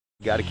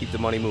You got to keep the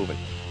money moving,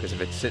 because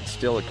if it sits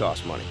still, it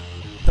costs money.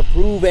 To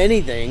prove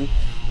anything,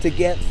 to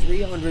get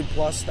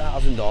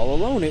 $300,000+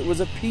 loan, it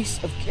was a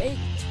piece of cake.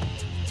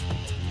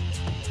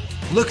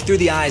 Look through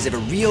the eyes of a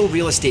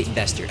real estate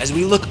investor as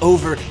we look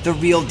over the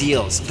real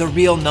deals, the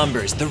real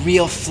numbers, the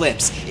real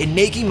flips in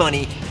making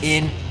money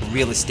in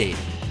real estate.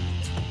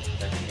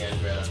 Thank you again,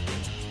 Greta.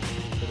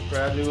 For the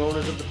proud new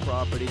owners of the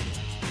property.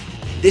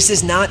 This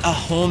is not a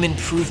home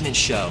improvement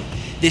show.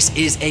 This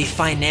is a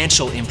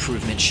financial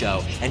improvement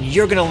show, and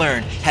you're gonna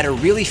learn how to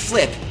really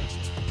flip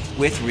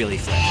with Really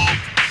Flip.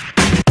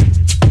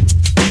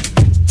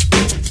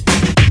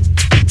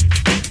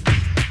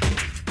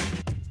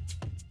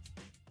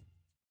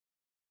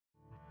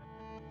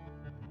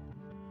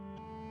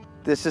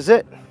 This is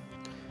it.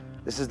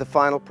 This is the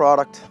final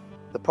product,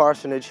 the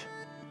Parsonage,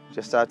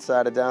 just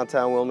outside of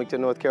downtown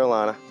Wilmington, North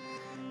Carolina.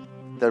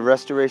 The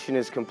restoration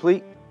is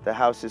complete. The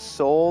house is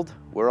sold.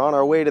 We're on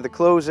our way to the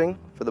closing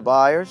for the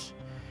buyers,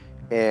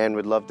 and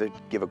we'd love to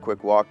give a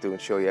quick walkthrough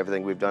and show you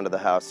everything we've done to the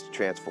house to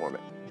transform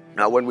it.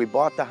 Now, when we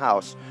bought the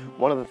house,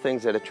 one of the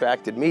things that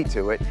attracted me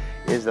to it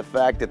is the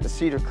fact that the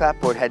cedar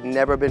clapboard had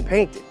never been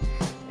painted.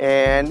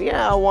 And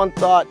yeah, one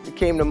thought that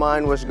came to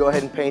mind was go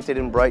ahead and paint it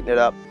and brighten it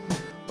up.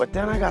 But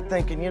then I got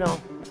thinking, you know,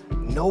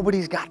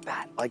 nobody's got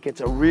that. Like, it's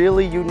a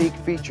really unique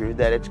feature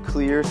that it's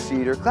clear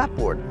cedar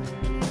clapboard.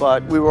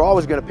 But we were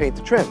always going to paint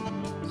the trim.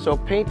 So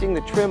painting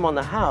the trim on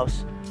the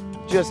house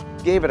just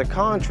gave it a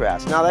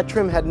contrast. Now, that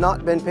trim had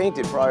not been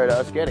painted prior to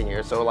us getting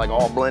here, so like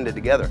all blended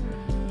together.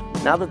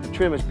 Now that the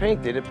trim is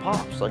painted, it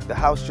pops. Like, the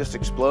house just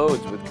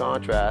explodes with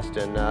contrast.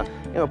 And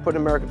you know, put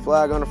an American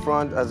flag on the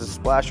front as a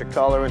splash of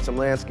color and some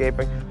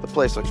landscaping. The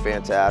place looks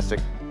fantastic.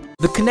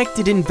 The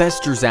Connected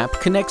Investors app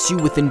connects you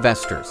with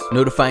investors,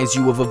 notifies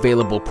you of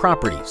available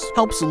properties,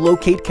 helps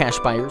locate cash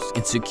buyers,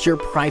 and secure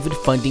private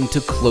funding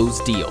to close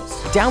deals.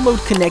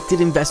 Download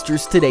Connected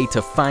Investors today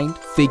to find,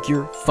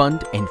 figure,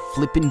 fund, and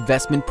flip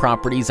investment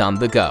properties on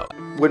the go.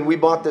 When we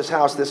bought this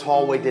house, this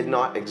hallway did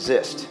not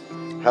exist.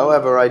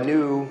 However, I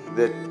knew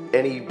that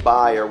any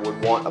buyer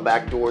would want a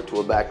back door to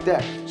a back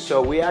deck.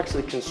 So we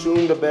actually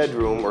consumed a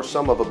bedroom, or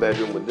some of a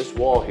bedroom, with this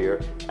wall here,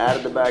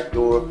 added the back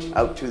door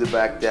out to the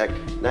back deck.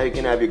 Now you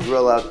can have your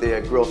grill out there,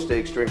 grill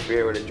steaks, drink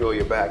beer, and enjoy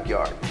your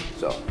backyard.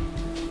 So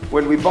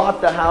when we bought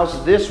the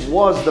house, this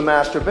was the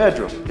master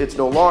bedroom. It's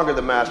no longer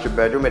the master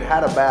bedroom. It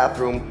had a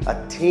bathroom,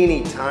 a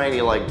teeny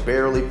tiny, like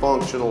barely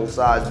functional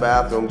size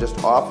bathroom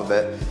just off of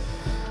it.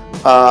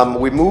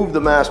 We moved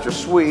the master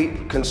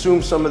suite,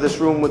 consumed some of this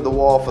room with the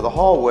wall for the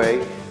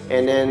hallway,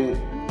 and then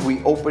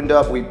we opened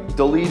up, we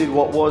deleted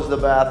what was the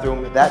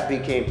bathroom, that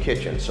became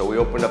kitchen. So we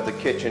opened up the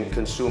kitchen,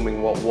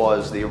 consuming what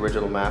was the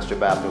original master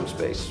bathroom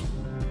space.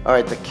 All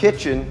right, the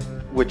kitchen,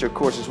 which of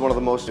course is one of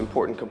the most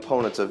important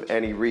components of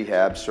any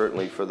rehab,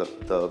 certainly for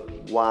the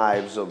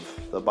wives of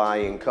the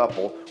buying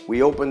couple.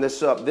 We opened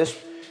this up. This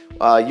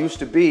used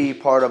to be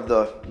part of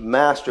the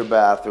master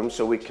bathroom,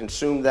 so we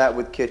consumed that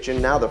with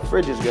kitchen. Now the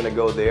fridge is gonna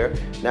go there.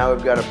 Now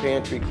we've got a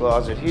pantry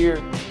closet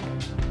here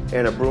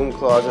and a broom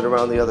closet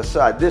around the other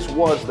side. This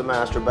was the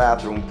master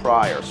bathroom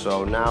prior,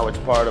 so now it's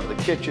part of the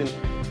kitchen.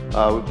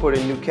 We put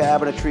in new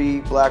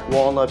cabinetry, black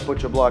walnut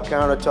butcher block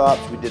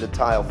countertops. We did a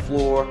tile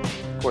floor.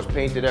 Of course,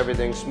 painted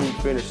everything, smooth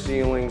finish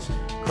ceilings,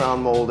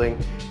 crown molding.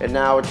 And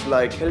now it's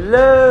like,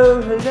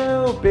 hello,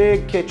 hello,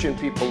 big kitchen.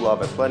 People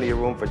love it. Plenty of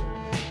room for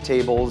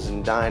tables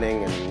and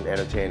dining and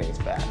entertaining. It's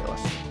fabulous.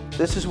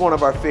 This is one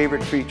of our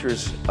favorite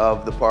features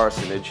of the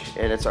Parsonage,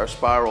 and it's our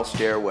spiral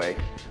stairway.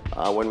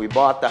 When we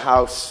bought the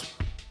house,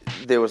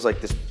 there was like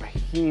this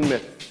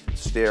behemoth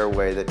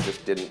stairway that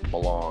just didn't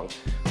belong.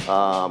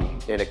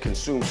 And it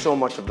consumed so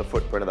much of the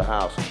footprint of the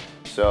house.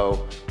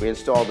 So we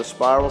installed the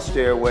spiral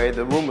stairway.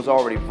 The room was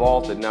already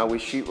vaulted. Now we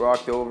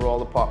sheetrocked over all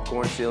the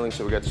popcorn ceilings,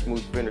 so we got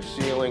smooth finish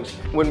ceilings.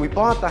 When we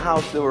bought the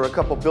house, there were a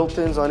couple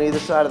built-ins on either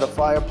side of the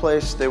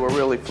fireplace. They were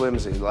really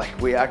flimsy. Like,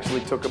 we actually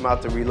took them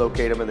out to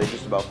relocate them, and they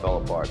just about fell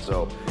apart.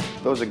 So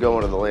those are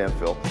going to the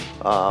landfill.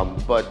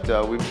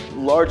 But we've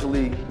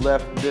largely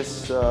left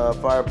this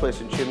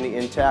fireplace and chimney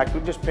intact.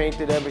 We just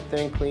painted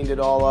everything, cleaned it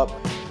all up.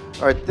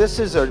 All right, this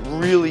is a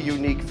really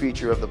unique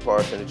feature of the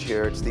Parsonage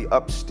here. It's the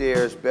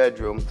upstairs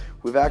bedroom.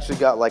 We've actually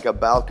got like a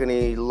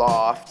balcony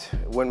loft.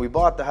 When we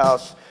bought the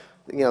house,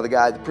 you know,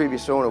 the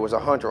previous owner was a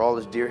hunter. All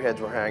his deer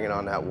heads were hanging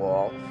on that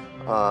wall.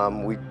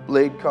 We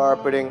laid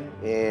carpeting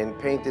and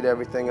painted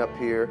everything up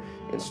here,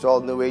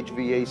 installed new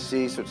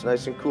HVAC, so it's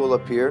nice and cool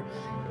up here.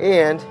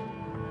 And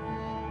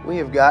we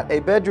have got a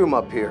bedroom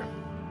up here,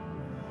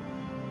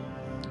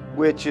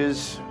 which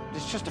is,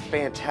 it's just a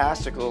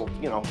fantastic little,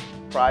 you know,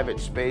 private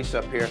space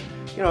up here.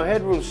 You know,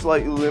 headroom's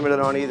slightly limited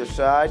on either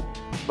side,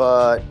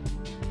 but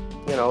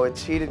you know,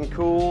 it's heated and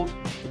cooled.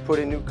 We put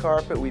in new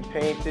carpet, we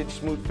painted,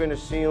 smooth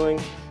finish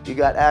ceiling. You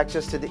got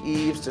access to the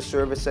eaves to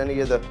service any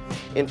of the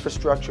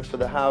infrastructure for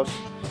the house.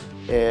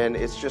 And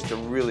it's just a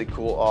really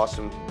cool,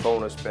 awesome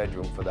bonus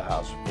bedroom for the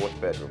house, fourth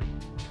bedroom.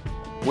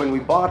 When we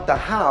bought the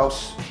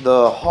house,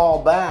 the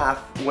hall bath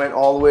went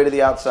all the way to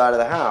the outside of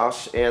the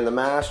house, and the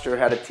master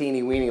had a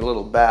teeny weeny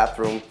little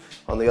bathroom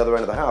on the other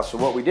end of the house. So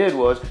what we did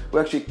was we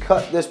actually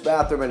cut this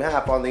bathroom in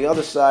half. On the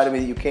other side of me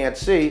that you can't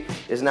see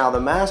is now the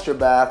master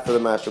bath for the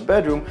master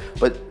bedroom,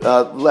 but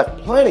left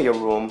plenty of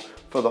room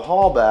for the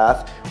hall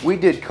bath. We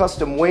did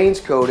custom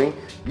wainscoting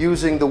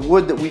using the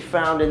wood that we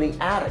found in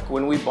the attic.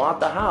 When we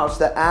bought the house,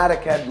 the attic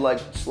had like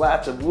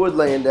slats of wood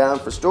laying down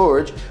for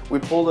storage. We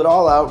pulled it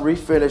all out,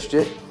 refinished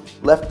it,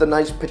 left the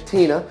nice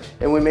patina,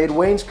 and we made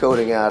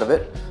wainscoting out of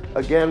it.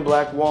 Again,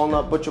 black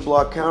walnut butcher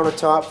block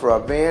countertop for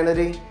our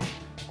vanity,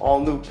 all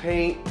new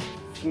paint,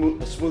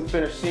 smooth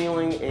finish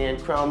ceiling,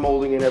 and crown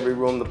molding in every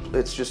room.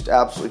 It's just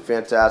absolutely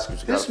fantastic.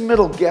 This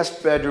middle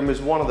guest bedroom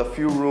is one of the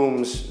few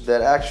rooms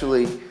that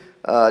actually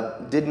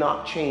did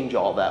not change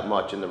all that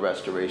much in the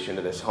restoration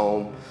of this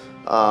home.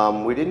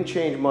 We didn't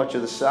change much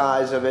of the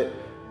size of it.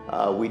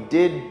 We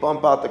did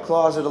bump out the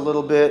closet a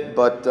little bit,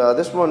 but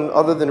this one,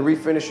 other than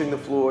refinishing the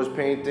floors,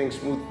 painting,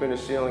 smooth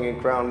finish ceiling,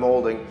 and crown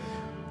molding,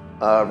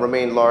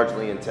 remained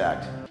largely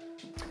intact.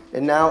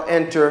 And now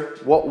enter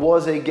what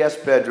was a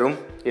guest bedroom.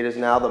 It is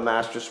now the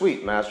master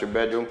suite, master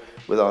bedroom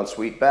with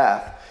ensuite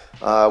bath.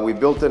 We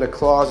built in a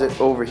closet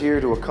over here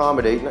to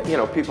accommodate, you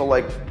know, people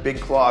like big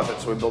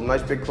closets, so we built a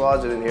nice big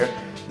closet in here.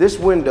 This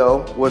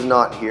window was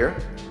not here,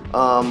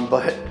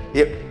 but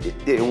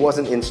it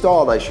wasn't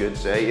installed, I should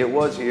say. It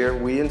was here,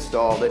 we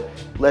installed it,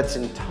 lets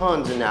in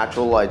tons of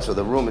natural light, so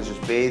the room is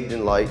just bathed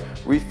in light,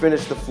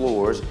 refinished the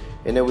floors,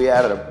 and then we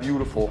added a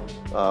beautiful,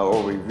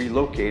 or we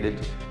relocated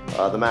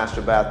the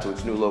master bath to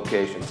its new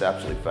location. It's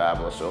absolutely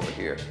fabulous over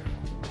here.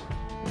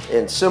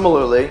 And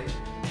similarly,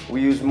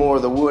 we used more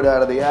of the wood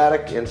out of the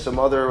attic and some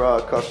other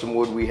custom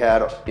wood we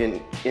had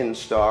in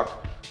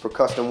stock for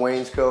custom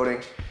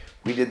wainscoting.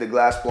 We did the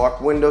glass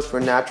block windows for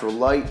natural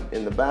light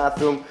in the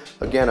bathroom.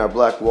 Again, our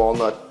black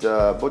walnut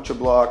butcher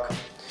block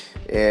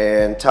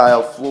and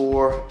tile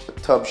floor, a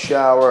tub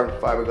shower,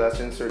 fiberglass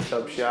insert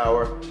tub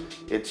shower.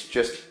 It's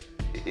just,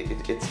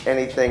 it's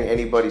anything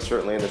anybody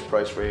certainly in this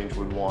price range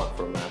would want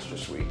for a master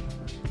suite.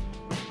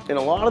 In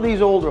a lot of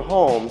these older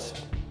homes,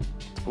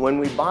 when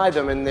we buy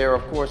them and they're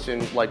of course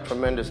in like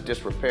tremendous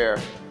disrepair,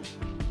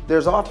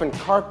 there's often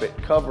carpet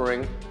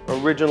covering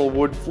original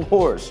wood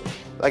floors.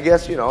 I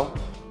guess, you know,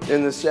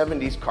 in the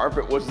 70s,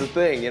 carpet was the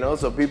thing, you know,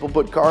 so people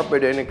put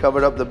carpet in and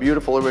covered up the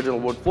beautiful original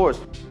wood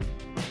floors.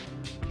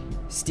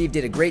 Steve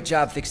did a great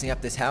job fixing up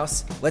this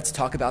house. Let's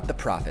talk about the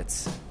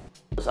profits.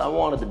 I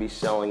wanted to be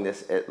selling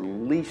this at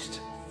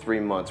least 3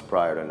 months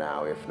prior to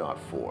now, if not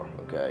 4,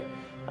 okay?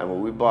 And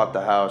when we bought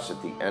the house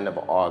at the end of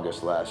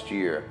August last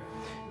year,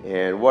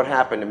 and what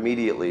happened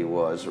immediately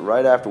was,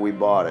 right after we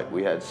bought it,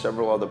 we had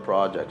several other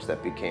projects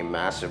that became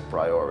massive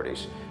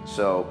priorities.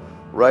 So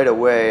right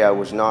away, I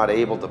was not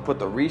able to put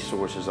the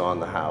resources on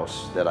the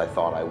house that I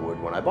thought I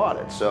would when I bought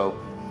it. So,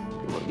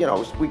 you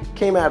know, we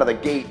came out of the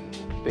gate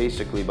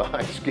basically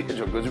behind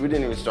schedule because we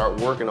didn't even start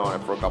working on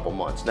it for a couple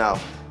months. Now,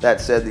 that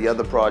said, the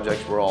other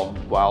projects were all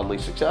wildly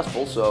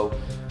successful, so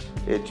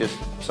it just,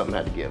 something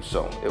had to give.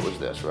 So it was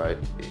this, right?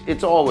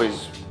 It's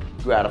always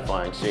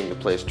gratifying seeing the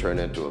place turn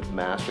into a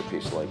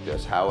masterpiece like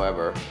this.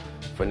 However,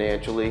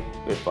 financially,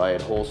 if I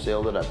had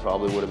wholesaled it, I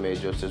probably would have made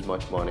just as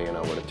much money and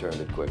I would have turned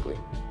it quickly.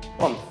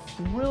 Well,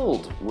 I'm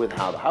thrilled with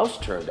how the house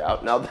turned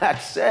out. Now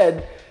that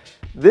said,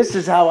 this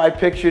is how I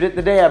pictured it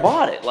the day I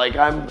bought it. Like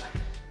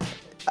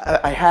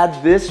I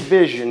had this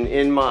vision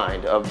in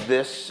mind of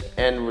this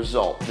end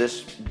result,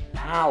 this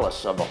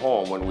palace of a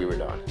home when we were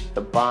done.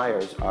 The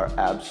buyers are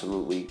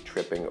absolutely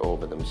tripping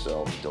over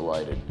themselves,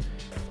 delighted.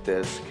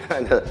 There's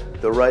kind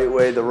of the right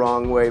way, the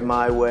wrong way,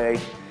 my way.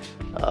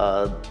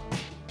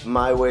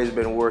 My way has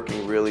been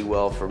working really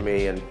well for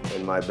me and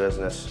my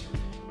business.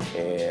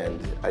 And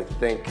I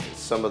think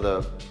some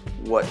of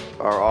what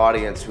our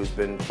audience who's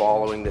been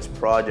following this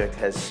project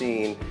has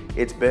seen,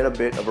 it's been a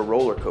bit of a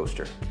roller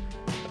coaster.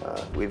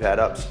 We've had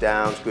ups,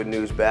 downs, good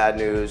news, bad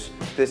news.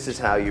 This is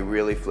how you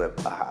really flip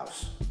a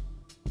house.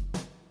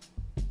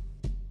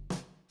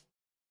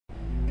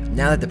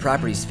 Now that the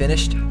property's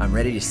finished, I'm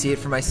ready to see it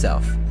for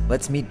myself.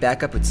 Let's meet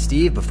back up with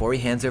Steve before he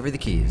hands over the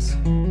keys.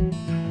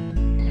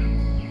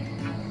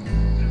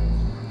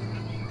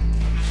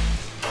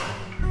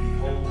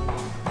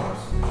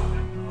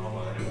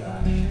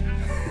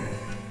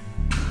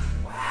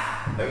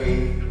 I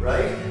mean,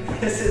 right?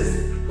 This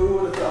is, who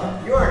would have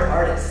thought? You're an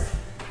artist.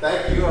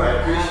 Thank you, I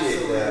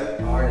appreciate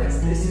that.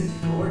 Artist, this is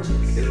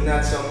gorgeous. Isn't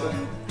that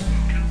something?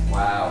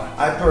 Wow.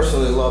 I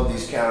personally love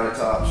these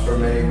countertops for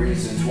many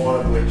reasons,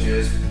 one of which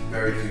is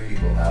very few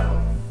people have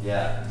them.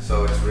 Yeah.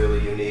 So it's really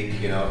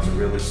unique, you know, it's a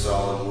really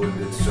solid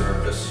wooded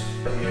surface.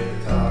 Here at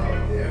the top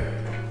up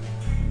there.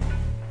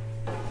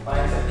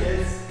 Clients have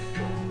kids?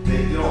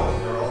 They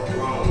don't, they're all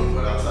grown,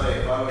 but I'll tell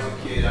you, if I was a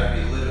kid,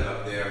 I'd be living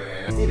up there,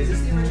 man. Steve, is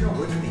this the original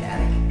wood from the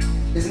attic?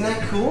 Isn't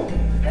that cool?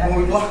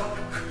 When we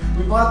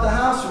bought the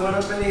house, we went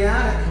up in the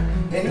attic.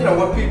 And you know,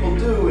 what people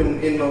do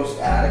in most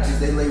attics is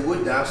they lay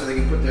wood down so they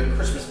can put their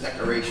Christmas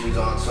decorations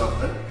on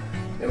something.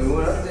 And we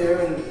went up there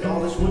and all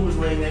this wood was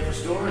laying there for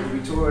storage. We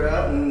tore it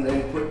out and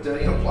put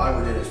you know,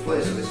 plywood in its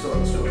place so they still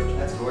have the storage.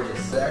 That's gorgeous.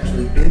 It's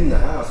actually in the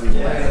house. It was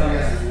laying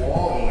against this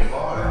wall when we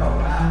bought it. Oh,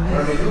 wow.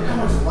 But I mean, look how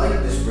much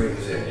light this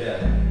brings in.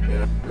 Yeah.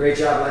 Great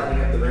job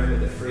lighting up the room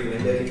with the free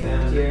window you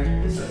found here.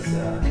 This would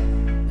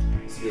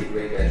be a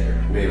great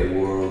bedroom. Made a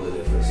world of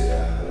difference,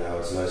 yeah. And now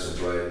it's nice and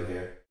bright in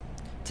here.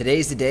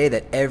 Today's the day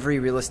that every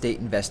real estate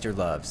investor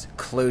loves,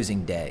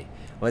 closing day.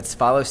 Let's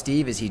follow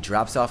Steve as he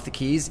drops off the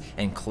keys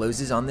and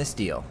closes on this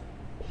deal.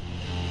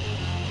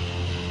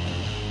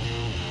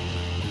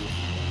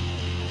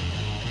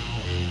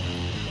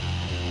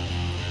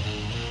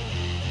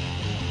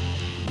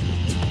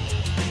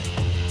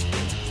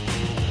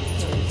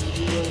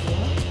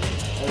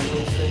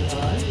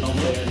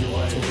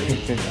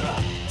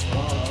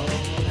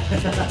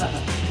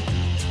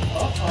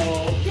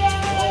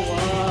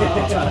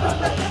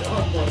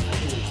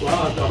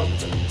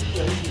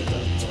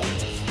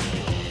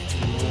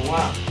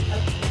 Wow.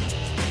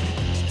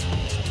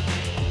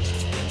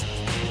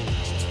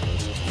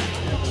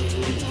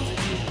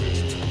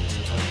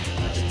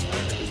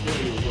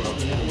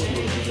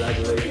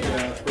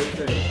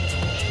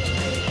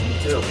 Me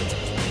too.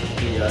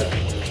 You guys.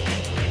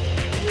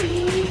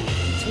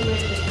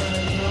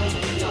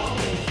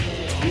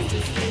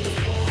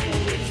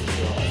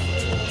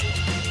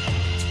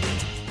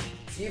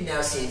 So you've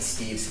now seen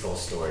Steve's full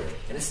story,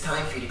 and it's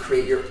time for you to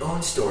create your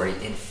own story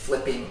in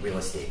flipping real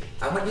estate.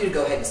 I want you to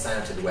go ahead and sign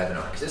up to the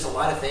webinar, because there's a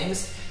lot of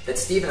things that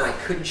Steve and I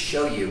couldn't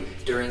show you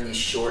during these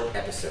short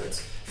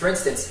episodes. For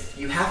instance,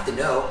 you have to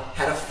know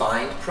how to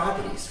find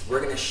properties. We're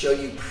going to show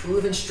you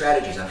proven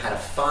strategies on how to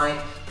find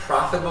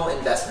profitable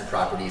investment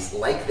properties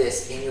like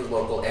this in your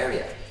local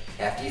area.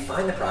 After you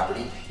find the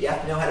property, you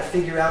have to know how to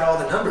figure out all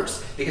the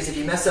numbers, because if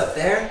you mess up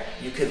there,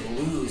 you could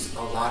lose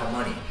a lot of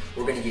money.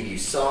 We're going to give you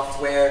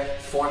software,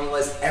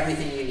 formulas,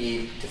 everything you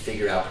need to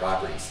figure out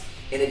properties.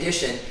 In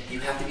addition, you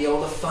have to be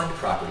able to fund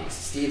properties.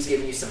 Steve's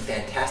given you some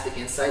fantastic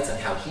insights on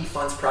how he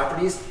funds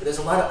properties, but there's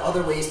a lot of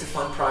other ways to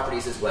fund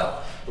properties as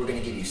well. We're going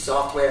to give you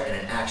software and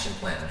an action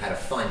plan on how to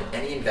fund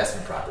any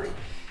investment property.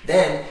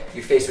 Then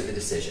you're faced with a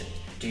decision.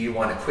 Do you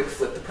want to quick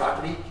flip the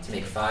property to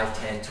make $5,000,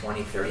 $10,000,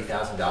 $20,000,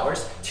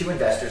 $30,000 to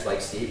investors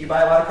like Steve? You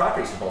buy a lot of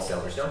properties from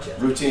wholesalers, don't you?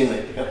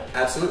 Routinely. Yeah.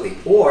 Absolutely.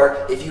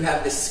 Or if you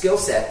have the skill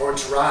set or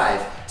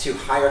drive to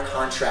hire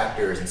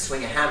contractors and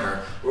swing a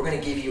hammer, we're going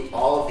to give you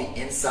all of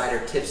the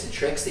insider tips and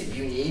tricks that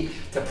you need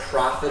to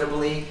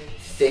profitably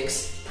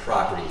fix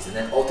properties and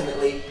then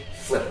ultimately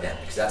flip them,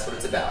 because that's what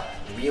it's about,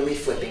 really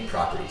flipping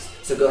properties.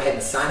 So go ahead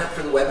and sign up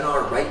for the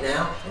webinar right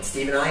now, and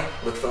Steve and I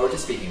look forward to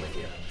speaking with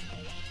you.